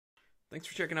Thanks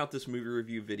for checking out this movie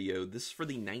review video. This is for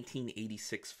the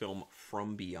 1986 film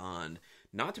From Beyond.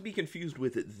 Not to be confused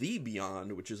with The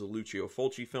Beyond, which is a Lucio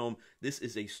Fulci film. This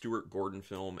is a Stuart Gordon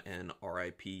film, and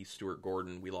R.I.P. Stuart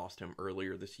Gordon. We lost him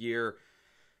earlier this year.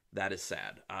 That is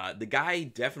sad. The guy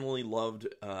definitely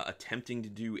loved attempting to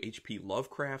do H.P.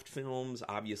 Lovecraft films.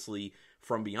 Obviously,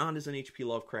 From Beyond is an H.P.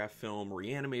 Lovecraft film.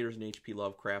 Reanimator is an H.P.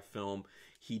 Lovecraft film.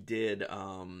 He did...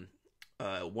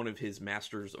 one of his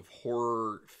Masters of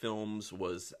Horror films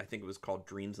was, I think it was called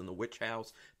Dreams in the Witch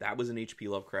House. That was an H.P.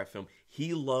 Lovecraft film.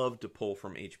 He loved to pull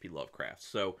from H.P. Lovecraft.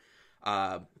 So,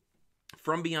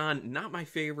 From Beyond, not my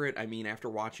favorite. I mean, after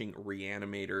watching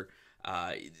Reanimator,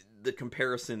 the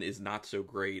comparison is not so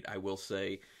great, I will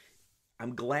say.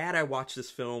 I'm glad I watched this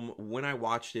film. When I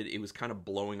watched it, it was kind of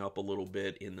blowing up a little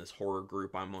bit in this horror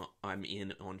group I'm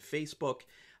in on Facebook,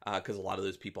 because a lot of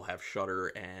those people have Shudder,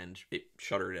 and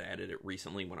Shudder added it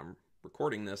recently when I'm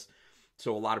recording this.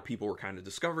 So a lot of people were kind of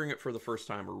discovering it for the first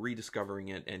time or rediscovering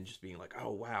it and just being like,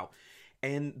 oh, wow.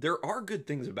 And there are good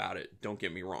things about it, don't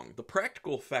get me wrong. The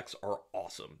practical effects are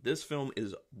awesome. This film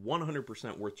is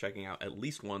 100% worth checking out at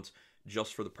least once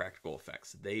just for the practical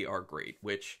effects. They are great,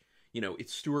 which... You know,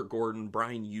 it's Stuart Gordon,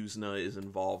 Brian Usna is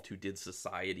involved, who did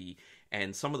Society,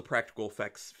 and some of the practical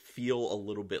effects feel a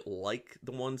little bit like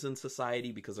the ones in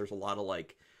Society because there's a lot of,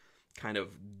 like, kind of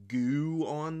goo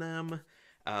on them.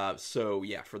 So,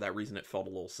 yeah, for that reason, it felt a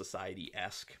little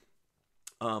Society-esque.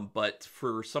 But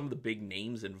for some of the big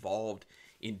names involved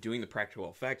in doing the practical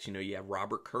effects, you know, you have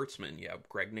Robert Kurtzman, you have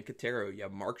Greg Nicotero, you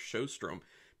have Mark Shostrom,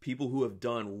 people who have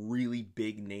done really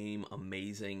big name,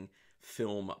 amazing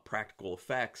film practical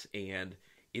effects, and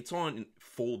it's on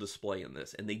full display in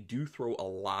this, and they do throw a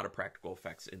lot of practical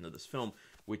effects into this film,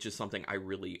 which is something I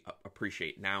really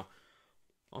appreciate. Now,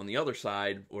 on the other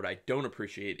side, what I don't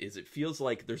appreciate is it feels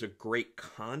like there's a great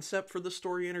concept for the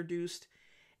story introduced,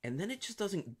 and then it just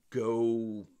doesn't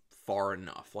go far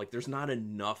enough. Like, there's not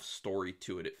enough story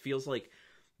to it. It feels like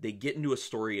they get into a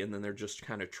story and then they're just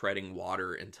kind of treading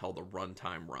water until the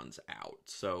runtime runs out.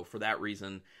 So for that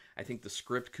reason, I think the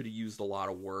script could have used a lot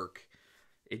of work.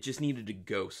 It just needed to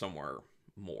go somewhere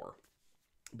more.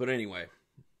 But anyway,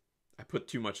 I put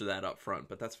too much of that up front,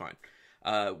 but that's fine.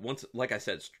 Like I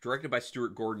said, it's directed by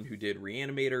Stuart Gordon, who did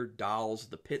Reanimator, Dolls,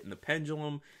 The Pit and the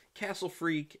Pendulum, Castle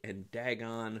Freak, and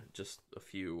Dagon, just a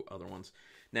few other ones.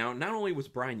 Now, not only was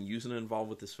Brian Usna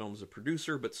involved with this film as a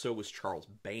producer, but so was Charles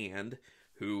Band,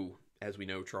 who, as we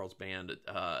know, Charles Band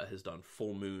has done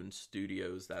Full Moon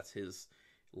Studios. That's his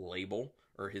label,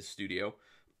 or his studio.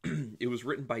 It was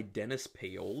written by Dennis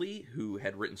Paoli, who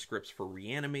had written scripts for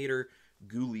Reanimator,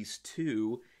 Ghoulies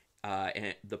 2,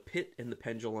 and The Pit and the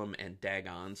Pendulum, and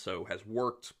Dagon, so has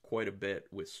worked quite a bit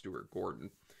with Stuart Gordon.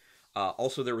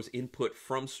 Also, there was input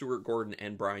from Stuart Gordon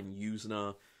and Brian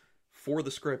Usna for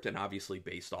the script, and obviously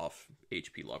based off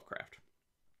H.P. Lovecraft.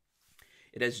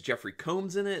 It has Jeffrey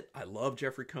Combs in it. I love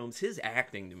Jeffrey Combs. His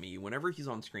acting, to me, whenever he's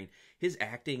on screen, his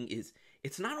acting is...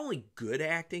 It's not only good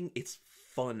acting, it's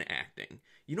fun acting.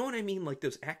 You know what I mean? Like,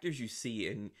 those actors you see,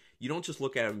 and you don't just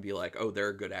look at them and be like, oh, they're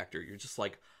a good actor. You're just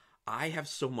like, I have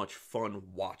so much fun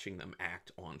watching them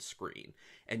act on screen.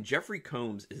 And Jeffrey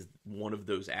Combs is one of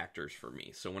those actors for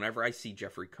me. So whenever I see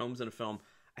Jeffrey Combs in a film,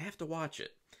 I have to watch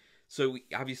it. So,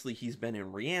 obviously, he's been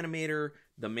in Reanimator,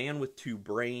 The Man with Two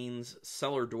Brains,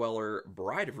 Cellar Dweller,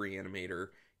 Bride of Reanimator,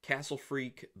 Castle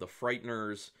Freak, The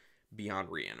Frighteners, Beyond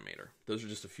Reanimator. Those are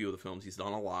just a few of the films. He's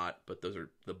done a lot, but those are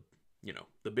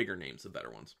the bigger names, the better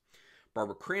ones.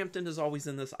 Barbara Crampton is always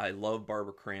in this. I love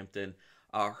Barbara Crampton.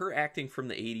 Her acting from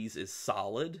the 80s is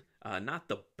solid. Not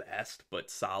the best,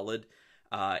 but solid.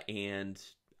 And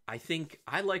I think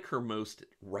I like her most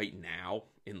right now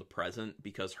in the present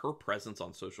because her presence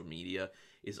on social media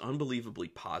is unbelievably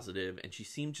positive, and she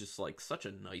seems just like such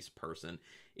a nice person.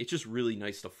 It's just really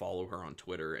nice to follow her on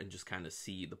Twitter and just kind of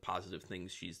see the positive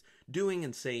things she's doing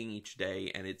and saying each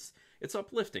day, and it's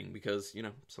uplifting because, you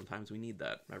know, sometimes we need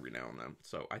that every now and then.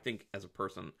 So I think as a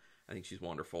person, I think she's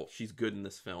wonderful. She's good in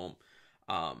this film.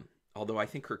 Although I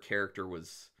think her character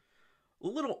was a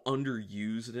little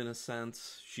underused in a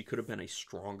sense. She could have been a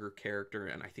stronger character,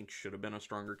 and I think should have been a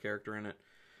stronger character in it.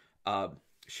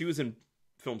 She was in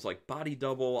films like Body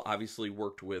Double, obviously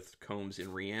worked with Combs in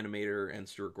Reanimator and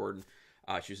Stuart Gordon.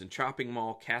 She was in Chopping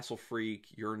Mall, Castle Freak,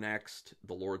 You're Next,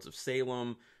 The Lords of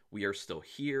Salem, We Are Still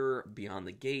Here, Beyond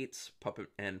the Gates,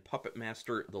 Puppet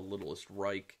Master, The Littlest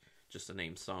Reich, just to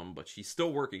name some, but she's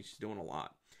still working. She's doing a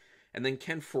lot. And then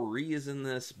Ken Foree is in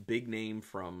this, big name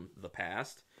from the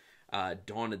past.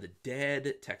 Dawn of the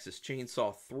Dead, Texas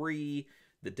Chainsaw 3,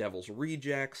 The Devil's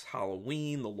Rejects,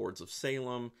 Halloween, The Lords of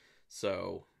Salem.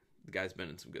 So the guy's been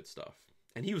in some good stuff.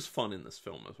 And he was fun in this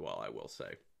film as well, I will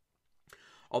say.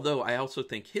 Although I also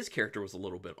think his character was a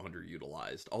little bit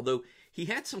underutilized. Although he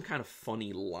had some kind of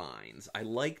funny lines. I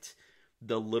liked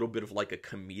the little bit of like a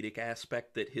comedic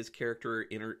aspect that his character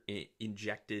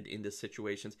injected into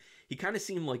situations. He kind of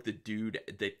seemed like the dude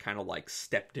that kind of like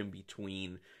stepped in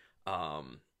between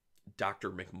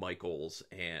Dr. McMichaels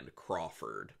and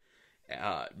Crawford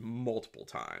multiple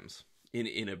times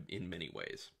in many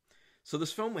ways. So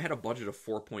this film had a budget of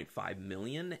 $4.5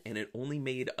 million, and it only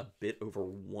made a bit over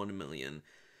 $1 million.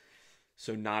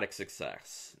 So not a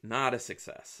success. Not a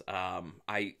success.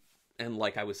 And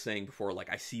like I was saying before,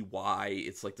 like I see why.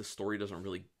 It's like the story doesn't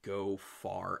really go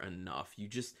far enough.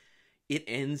 It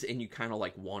ends and you kind of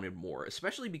like wanted more,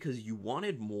 especially because you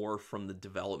wanted more from the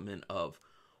development of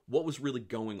what was really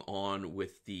going on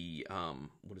with the,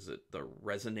 the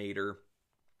resonator.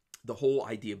 The whole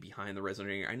idea behind the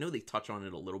resonator. I know they touch on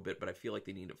it a little bit, but I feel like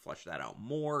they need to flesh that out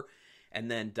more. And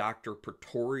then Dr.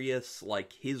 Pretorius,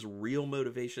 like his real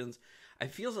motivations, I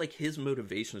feel like his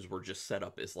motivations were just set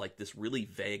up as like this really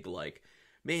vague, like,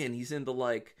 man, he's into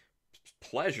like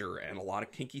pleasure and a lot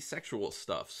of kinky sexual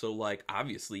stuff. So like,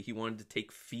 obviously he wanted to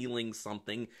take feeling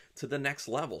something to the next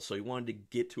level. So he wanted to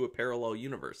get to a parallel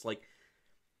universe. Like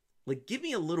give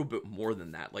me a little bit more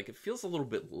than that. Like it feels a little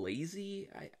bit lazy,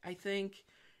 I think.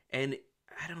 And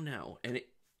I don't know. And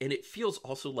it feels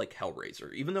also like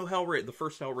Hellraiser. Even though the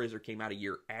first Hellraiser came out a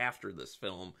year after this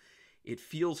film, it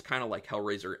feels kind of like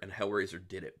Hellraiser, and Hellraiser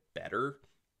did it better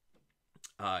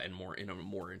and more in a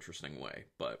more interesting way,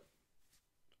 but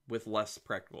with less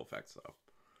practical effects though.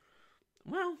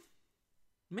 Well,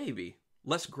 maybe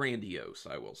less grandiose,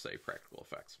 I will say, practical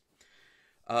effects.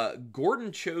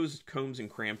 Gordon chose Combs and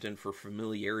Crampton for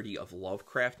familiarity of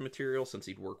Lovecraft material since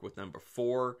he'd worked with them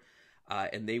before.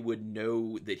 And they would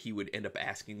know that he would end up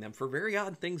asking them for very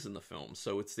odd things in the film.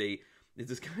 So it's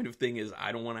this kind of thing is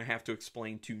I don't want to have to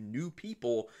explain to new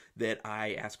people that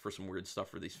I ask for some weird stuff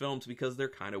for these films because they're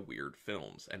kind of weird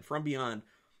films. And From Beyond,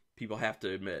 people have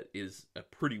to admit, is a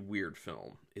pretty weird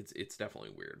film. It's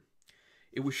definitely weird.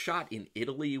 It was shot in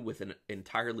Italy with an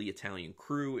entirely Italian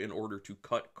crew in order to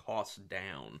cut costs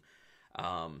down.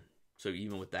 So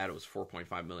even with that, it was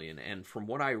 $4.5 million. And from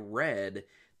what I read,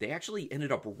 they actually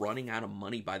ended up running out of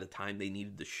money by the time they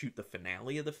needed to shoot the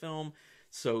finale of the film.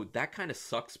 So that kind of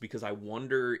sucks because I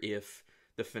wonder if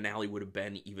the finale would have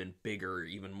been even bigger,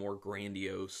 even more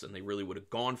grandiose, and they really would have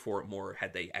gone for it more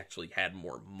had they actually had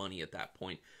more money at that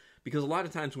point. Because a lot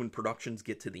of times when productions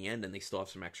get to the end and they still have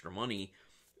some extra money,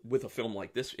 with a film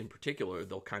like this in particular,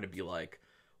 they'll kind of be like,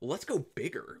 well, let's go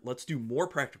bigger. Let's do more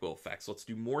practical effects. Let's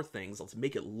do more things. Let's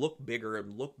make it look bigger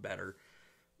and look better.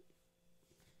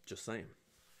 Just saying.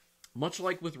 Much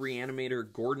like with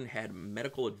Reanimator, Gordon had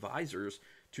medical advisors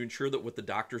to ensure that what the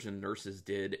doctors and nurses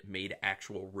did made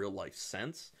actual real-life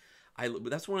sense.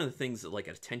 That's one of the things that, like,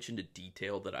 attention to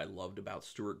detail that I loved about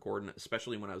Stuart Gordon,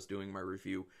 especially when I was doing my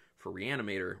review for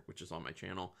Reanimator, which is on my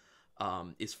channel,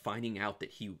 is finding out that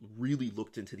he really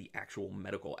looked into the actual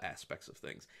medical aspects of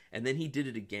things. And then he did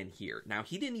it again here. Now,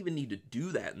 he didn't even need to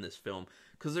do that in this film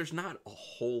because there's not a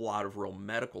whole lot of real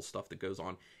medical stuff that goes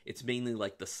on. It's mainly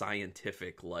like the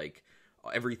scientific, like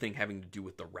everything having to do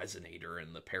with the resonator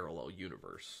and the parallel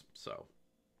universe. So,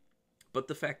 but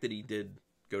the fact that he did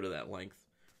go to that length,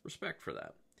 respect for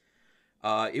that.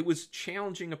 It was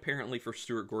challenging, apparently, for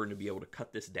Stuart Gordon to be able to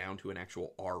cut this down to an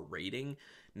actual R rating.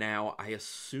 Now, I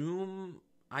assume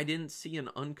I didn't see an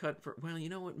uncut... Well, you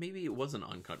know what? Maybe it was an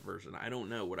uncut version. I don't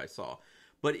know what I saw.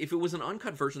 But if it was an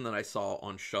uncut version that I saw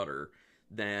on Shudder,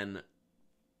 then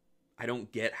I don't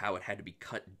get how it had to be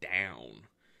cut down.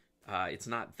 It's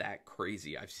not that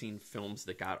crazy. I've seen films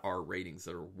that got R ratings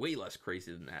that are way less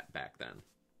crazy than that back then.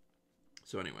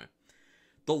 So anyway...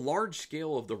 The large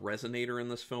scale of the resonator in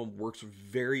this film works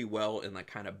very well in that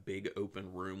kind of big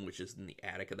open room, which is in the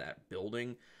attic of that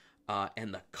building.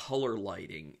 And the color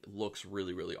lighting looks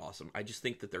really, really awesome. I just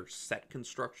think that their set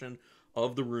construction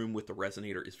of the room with the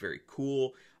resonator is very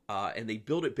cool. And they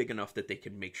build it big enough that they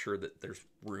can make sure that there's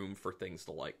room for things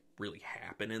to, like, really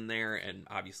happen in there. And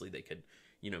obviously they could,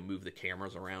 you know, move the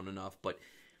cameras around enough. But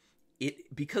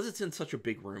because it's in such a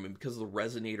big room and because the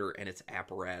resonator and its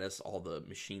apparatus, all the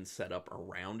machines set up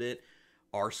around it,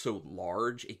 are so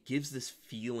large, it gives this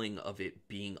feeling of it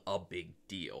being a big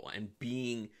deal and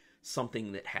being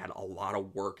something that had a lot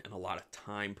of work and a lot of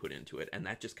time put into it. And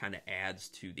that just kind of adds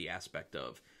to the aspect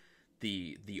of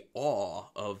the awe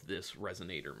of this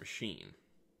resonator machine.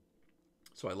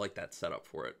 So I like that setup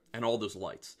for it. And all those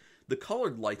lights. The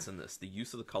colored lights in this, the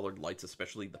use of the colored lights,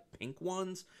 especially the pink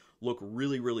ones, look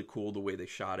really, really cool the way they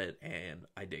shot it, and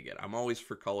I dig it. I'm always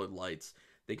for colored lights.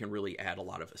 they can really add a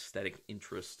lot of aesthetic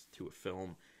interest to a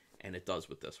film, and it does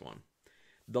with this one.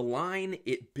 The line,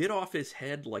 "It bit off his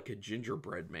head like a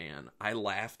gingerbread man," I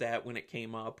laughed at when it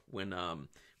came up, when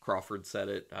Crawford said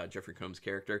it, Jeffrey Combs'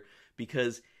 character,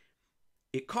 because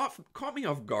it caught me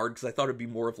off guard, because I thought it'd be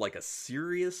more of like a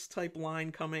serious type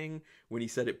line coming when he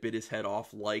said it bit his head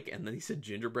off like, and then he said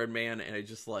gingerbread man, and I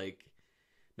just like,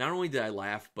 not only did I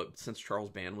laugh, but since Charles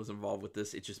Band was involved with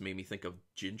this, it just made me think of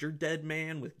Ginger Dead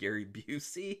Man with Gary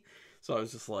Busey. So I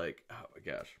was just like, oh my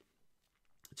gosh.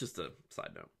 Just a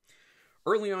side note.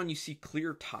 Early on, you see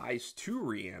clear ties to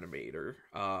Reanimator.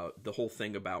 The whole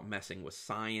thing about messing with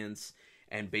science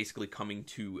and basically coming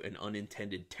to an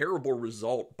unintended terrible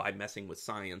result by messing with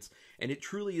science. And it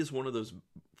truly is one of those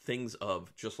things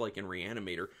of, just like in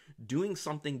Reanimator, doing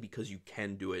something because you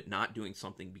can do it, not doing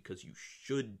something because you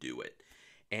should do it.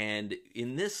 And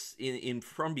in this, in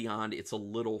From Beyond, it's a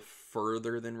little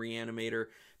further than Reanimator,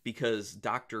 because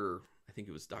I think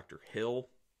it was Dr. Hill,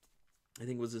 I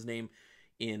think was his name,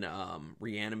 in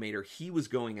Reanimator, he was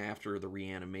going after the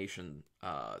reanimation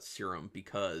serum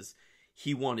because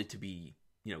he wanted to be,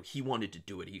 he wanted to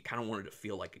do it. He kind of wanted to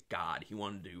feel like a god. He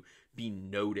wanted to be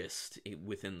noticed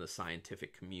within the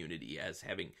scientific community as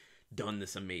having done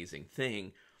this amazing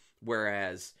thing.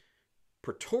 Whereas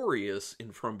Pretorius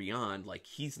in From Beyond, like,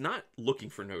 he's not looking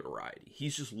for notoriety.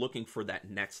 He's just looking for that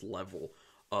next level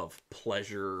of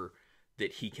pleasure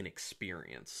that he can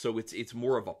experience. So it's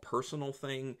more of a personal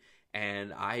thing.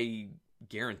 And I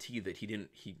guarantee that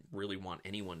he really want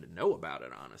anyone to know about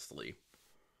it, honestly.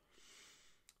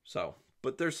 So,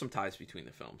 but there's some ties between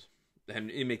the films. And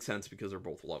it makes sense because they're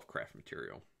both Lovecraft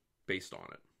material based on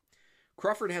it.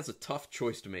 Crawford has a tough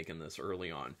choice to make in this early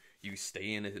on. You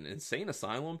stay in an insane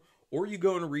asylum, or you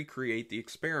go and recreate the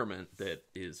experiment that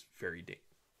is very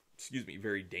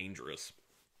dangerous.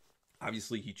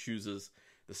 Obviously, he chooses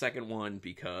the second one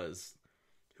because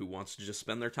who wants to just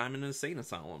spend their time in an insane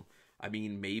asylum? I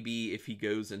mean, maybe if he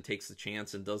goes and takes the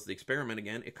chance and does the experiment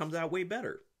again, it comes out way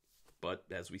better. But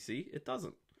as we see, it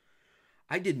doesn't.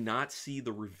 I did not see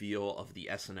the reveal of the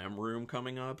S&M room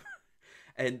coming up.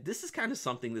 And this is kind of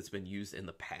something that's been used in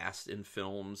the past in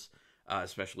films,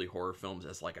 especially horror films,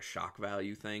 as like a shock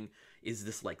value thing, is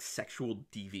this like sexual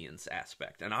deviance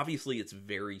aspect. And obviously it's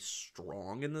very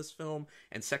strong in this film,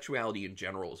 and sexuality in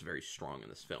general is very strong in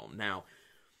this film. Now,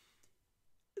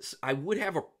 I would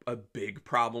have a big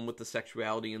problem with the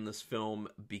sexuality in this film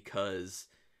because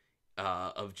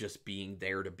of just being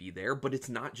there to be there, but it's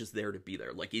not just there to be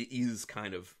there. Like, it is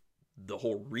kind of the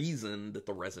whole reason that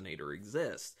the Resonator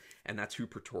exists, and that's who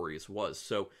Pretorius was.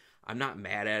 So I'm not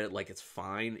mad at it, like, it's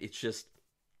fine. It's just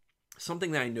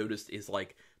something that I noticed is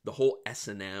like the whole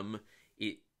S&M,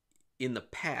 it in the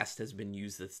past has been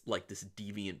used as like this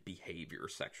deviant behavior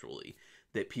sexually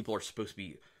that people are supposed to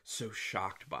be so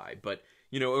shocked by. But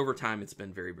over time, it's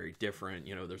been very, very different.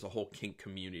 There's a whole kink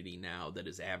community now that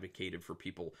has advocated for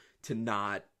people to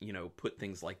not, put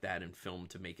things like that in film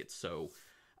to make it so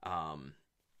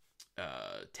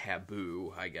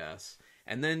taboo, I guess.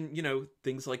 And then,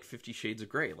 things like 50 Shades of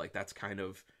Grey, like that's kind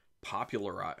of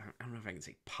popularized. I don't know if I can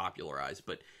say popularized,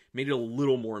 but made it a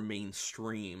little more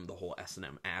mainstream, the whole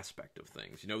S&M aspect of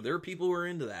things. There are people who are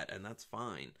into that, and that's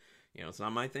fine. It's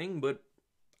not my thing, but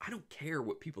I don't care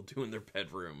what people do in their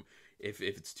bedroom. If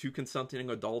it's two consenting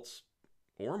adults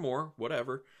or more,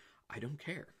 whatever, I don't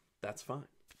care. That's fine.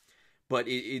 But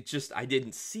it just, I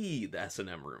didn't see the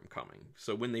S&M room coming.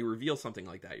 So when they reveal something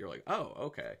like that, you're like, oh,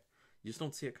 okay. You just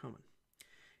don't see it coming.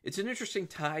 It's an interesting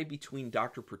tie between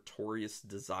Dr. Pretorius'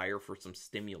 desire for some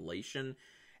stimulation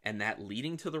and that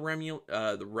leading to the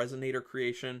Resonator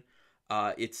creation.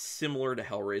 It's similar to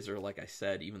Hellraiser, like I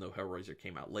said, even though Hellraiser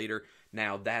came out later.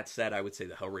 Now, that said, I would say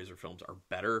the Hellraiser films are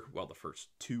better. Well, the first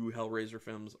two Hellraiser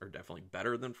films are definitely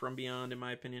better than From Beyond, in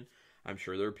my opinion. I'm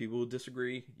sure there are people who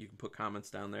disagree. You can put comments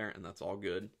down there, and that's all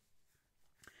good.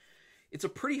 It's a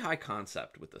pretty high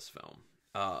concept with this film.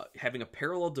 Having a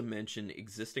parallel dimension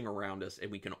existing around us,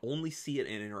 and we can only see it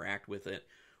and interact with it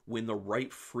when the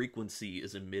right frequency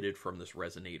is emitted from this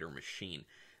Resonator machine.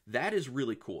 That is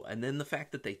really cool. And then the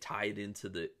fact that they tie it into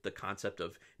the concept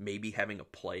of maybe having a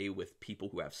play with people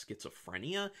who have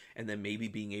schizophrenia, and then maybe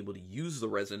being able to use the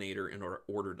Resonator in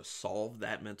order to solve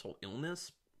that mental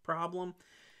illness problem.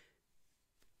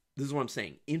 This is what I'm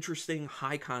saying. Interesting,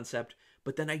 high concept,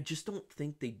 but then I just don't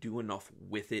think they do enough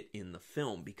with it in the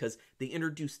film, because they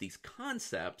introduce these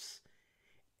concepts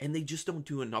and they just don't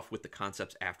do enough with the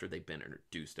concepts after they've been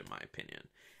introduced, in my opinion.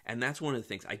 And that's one of the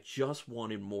things. I just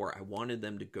wanted more. I wanted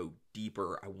them to go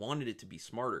deeper. I wanted it to be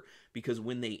smarter, because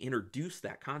when they introduce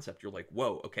that concept, you're like,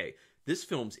 whoa, okay, this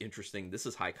film's interesting. This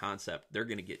is high concept. They're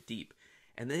going to get deep.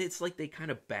 And then it's like they kind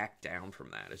of back down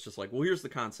from that. It's just like, well, here's the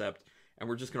concept, and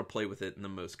we're just going to play with it in the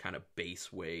most kind of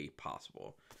base way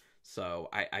possible. So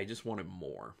I just wanted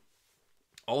more.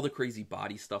 All the crazy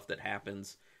body stuff that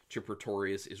happens to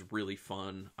Pretorius is really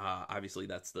fun. Obviously,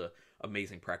 that's the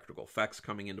amazing practical effects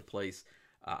coming into place.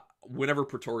 Whenever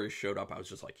Pretorius showed up, I was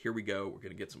just like, here we go. We're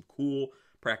going to get some cool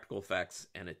practical effects,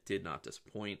 and it did not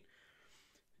disappoint.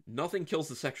 Nothing kills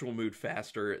the sexual mood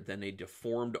faster than a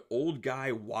deformed old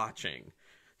guy watching.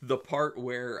 The part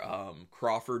where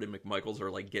Crawford and McMichaels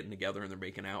are like getting together and they're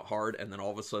making out hard, and then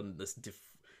all of a sudden this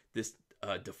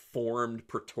deformed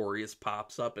Pretorius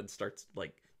pops up and starts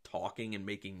like talking and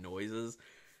making noises.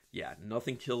 Yeah,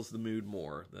 nothing kills the mood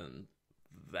more than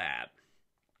that.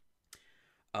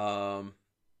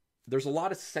 There's a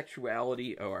lot of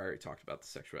sexuality. Oh, I already talked about the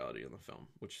sexuality in the film,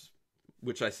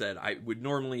 which I said I would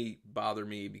normally bother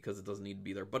me because it doesn't need to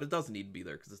be there, but it doesn't need to be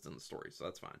there because it's in the story, so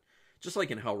that's fine. Just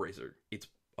like in Hellraiser, it's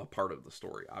a part of the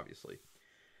story, obviously.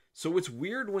 So it's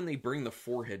weird when they bring the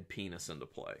forehead penis into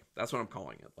play. That's what I'm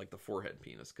calling it, like the forehead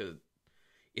penis, because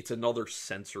it's another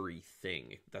sensory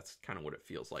thing. That's kind of what it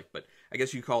feels like, but I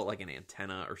guess you call it like an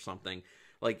antenna or something.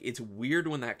 Like, it's weird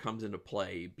when that comes into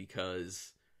play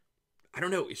because, I don't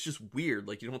know, it's just weird.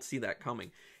 Like, you don't see that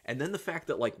coming. And then the fact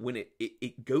that, like, when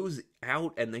it goes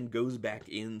out and then goes back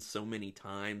in so many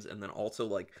times, and then also,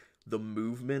 like, the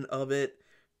movement of it,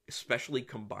 especially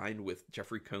combined with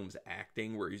Jeffrey Combs'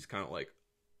 acting, where he's kind of like,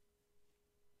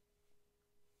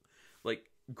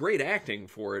 great acting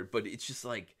for it, but it's just,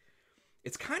 like,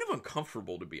 it's kind of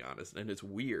uncomfortable, to be honest, and it's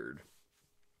weird.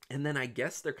 And then I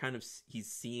guess he's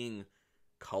seeing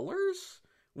colors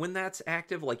when that's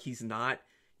active. Like, he's not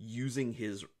using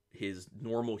his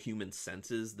normal human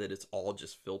senses, that it's all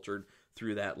just filtered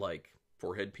through that, like,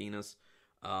 forehead penis.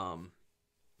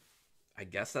 I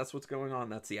guess that's what's going on.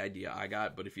 That's the idea I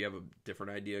got, but if you have a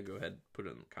different idea, go ahead, put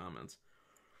it in the comments.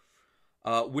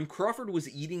 When Crawford was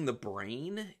eating the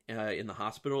brain in the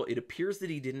hospital, it appears that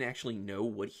he didn't actually know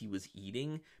what he was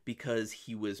eating because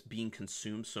he was being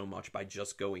consumed so much by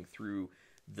just going through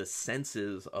the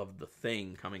senses of the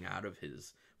thing coming out of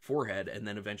his forehead. And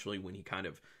then eventually when he kind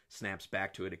of snaps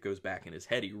back to it, it goes back in his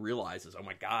head. He realizes, oh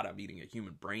my God, I'm eating a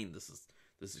human brain. This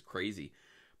is crazy.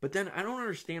 But then I don't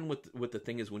understand what the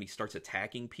thing is when he starts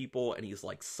attacking people and he's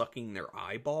like sucking their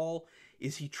eyeball.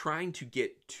 Is he trying to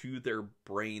get to their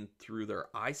brain through their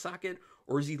eye socket,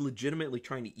 or is he legitimately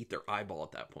trying to eat their eyeball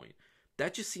at that point?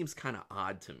 That just seems kind of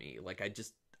odd to me. Like, I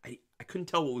couldn't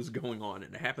tell what was going on,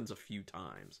 and it happens a few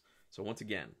times. So once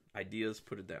again, ideas,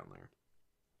 put it down there.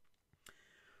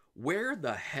 Where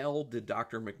the hell did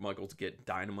Dr. McMichaels get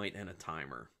dynamite and a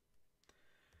timer?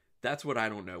 That's what I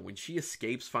don't know. When she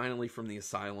escapes finally from the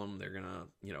asylum, they're gonna,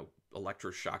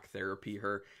 electroshock therapy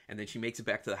her, and then she makes it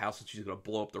back to the house and she's gonna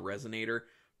blow up the resonator.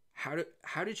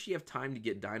 How did she have time to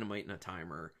get dynamite and a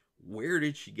timer? Where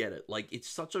did she get it? Like, it's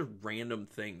such a random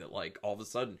thing that, like, all of a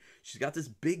sudden she's got this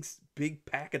big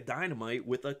pack of dynamite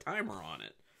with a timer on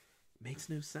it. Makes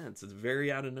no sense. It's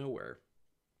very out of nowhere.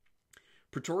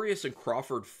 Pretorius and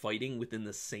Crawford fighting within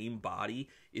the same body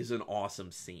is an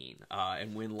awesome scene.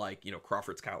 And when, like,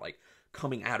 Crawford's kind of like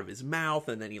coming out of his mouth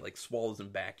and then he like swallows him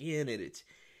back in, and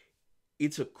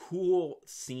it's a cool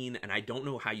scene. And I don't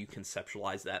know how you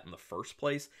conceptualize that in the first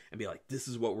place and be like, this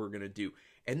is what we're going to do.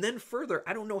 And then further,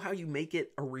 I don't know how you make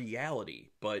it a reality.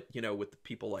 But, with the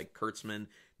people like Kurtzman,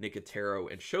 Nicotero,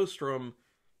 and Sjostrom,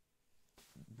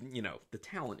 the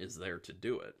talent is there to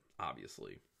do it,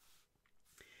 obviously.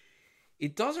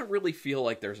 It doesn't really feel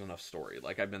like there's enough story,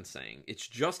 like I've been saying. It's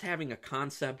just having a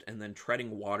concept and then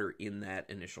treading water in that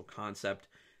initial concept.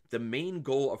 The main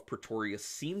goal of Pretorius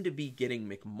seemed to be getting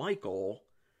McMichael,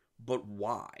 but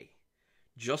why?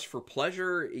 Just for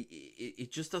pleasure?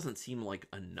 It just doesn't seem like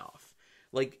enough.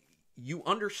 Like, you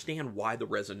understand why the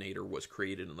resonator was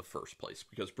created in the first place,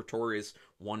 because Pretorius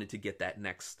wanted to get that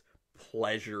next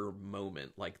pleasure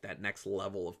moment, like that next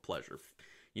level of pleasure,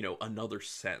 another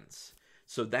sense.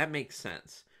 So that makes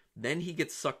sense. Then he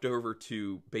gets sucked over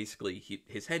to, basically,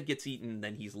 his head gets eaten,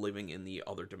 then he's living in the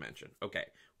other dimension. Okay,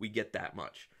 we get that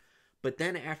much. But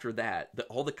then after that,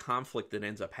 all the conflict that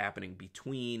ends up happening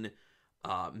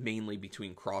mainly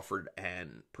between Crawford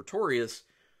and Pretorius,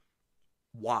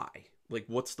 why? Like,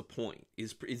 what's the point?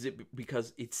 Is it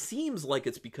because, it seems like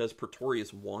it's because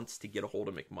Pretorius wants to get a hold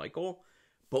of McMichael,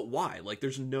 but why? Like,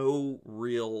 there's no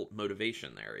real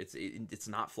motivation there. It's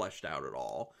not fleshed out at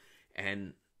all.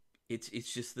 And it's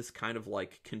just this kind of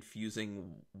like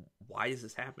confusing, why is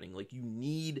this happening? Like, you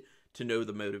need to know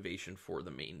the motivation for the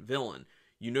main villain.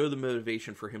 You know the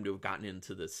motivation for him to have gotten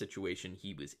into the situation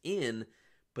he was in,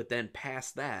 but then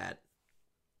past that,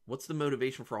 what's the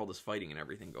motivation for all this fighting and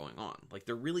everything going on? Like,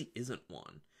 there really isn't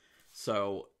one.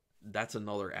 So that's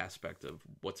another aspect of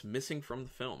what's missing from the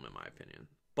film, in my opinion.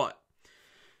 But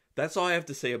that's all I have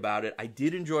to say about it. I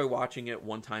did enjoy watching it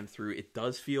one time through. It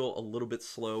does feel a little bit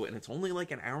slow, and it's only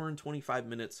like an hour and 25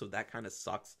 minutes, so that kind of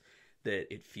sucks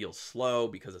that it feels slow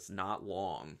because it's not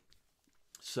long.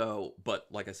 So, but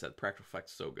like I said, practical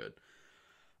effects so good.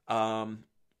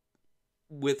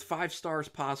 With 5 stars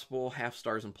possible, half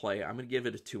stars in play, I'm going to give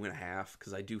it a 2.5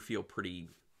 because I do feel pretty,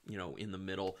 in the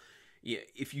middle. Yeah,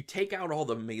 if you take out all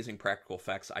the amazing practical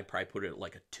effects, I'd probably put it at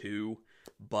like a 2,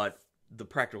 but the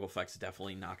practical effects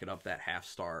definitely knock it up that half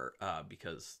star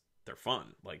because they're fun.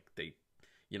 Like,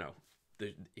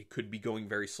 it could be going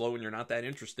very slow and you're not that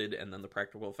interested, and then the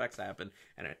practical effects happen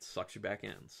and it sucks you back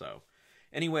in. So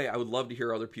anyway, I would love to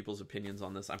hear other people's opinions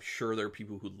on this. I'm sure there are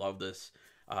people who love this.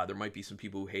 There might be some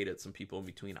people who hate it, some people in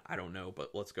between. I don't know,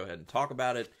 but let's go ahead and talk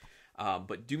about it.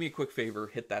 But do me a quick favor,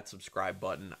 hit that subscribe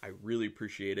button. I really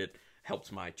appreciate it.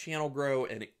 Helps my channel grow,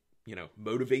 and it,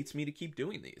 motivates me to keep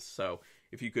doing these. So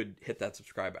if you could hit that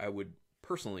subscribe, I would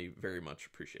personally very much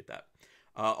appreciate that.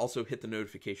 Also, hit the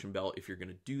notification bell if you're going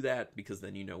to do that, because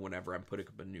then whenever I'm putting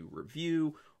up a new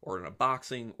review or an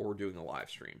unboxing or doing a live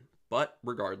stream. But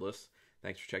regardless,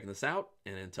 thanks for checking this out,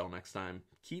 and until next time,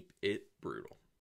 keep it brutal.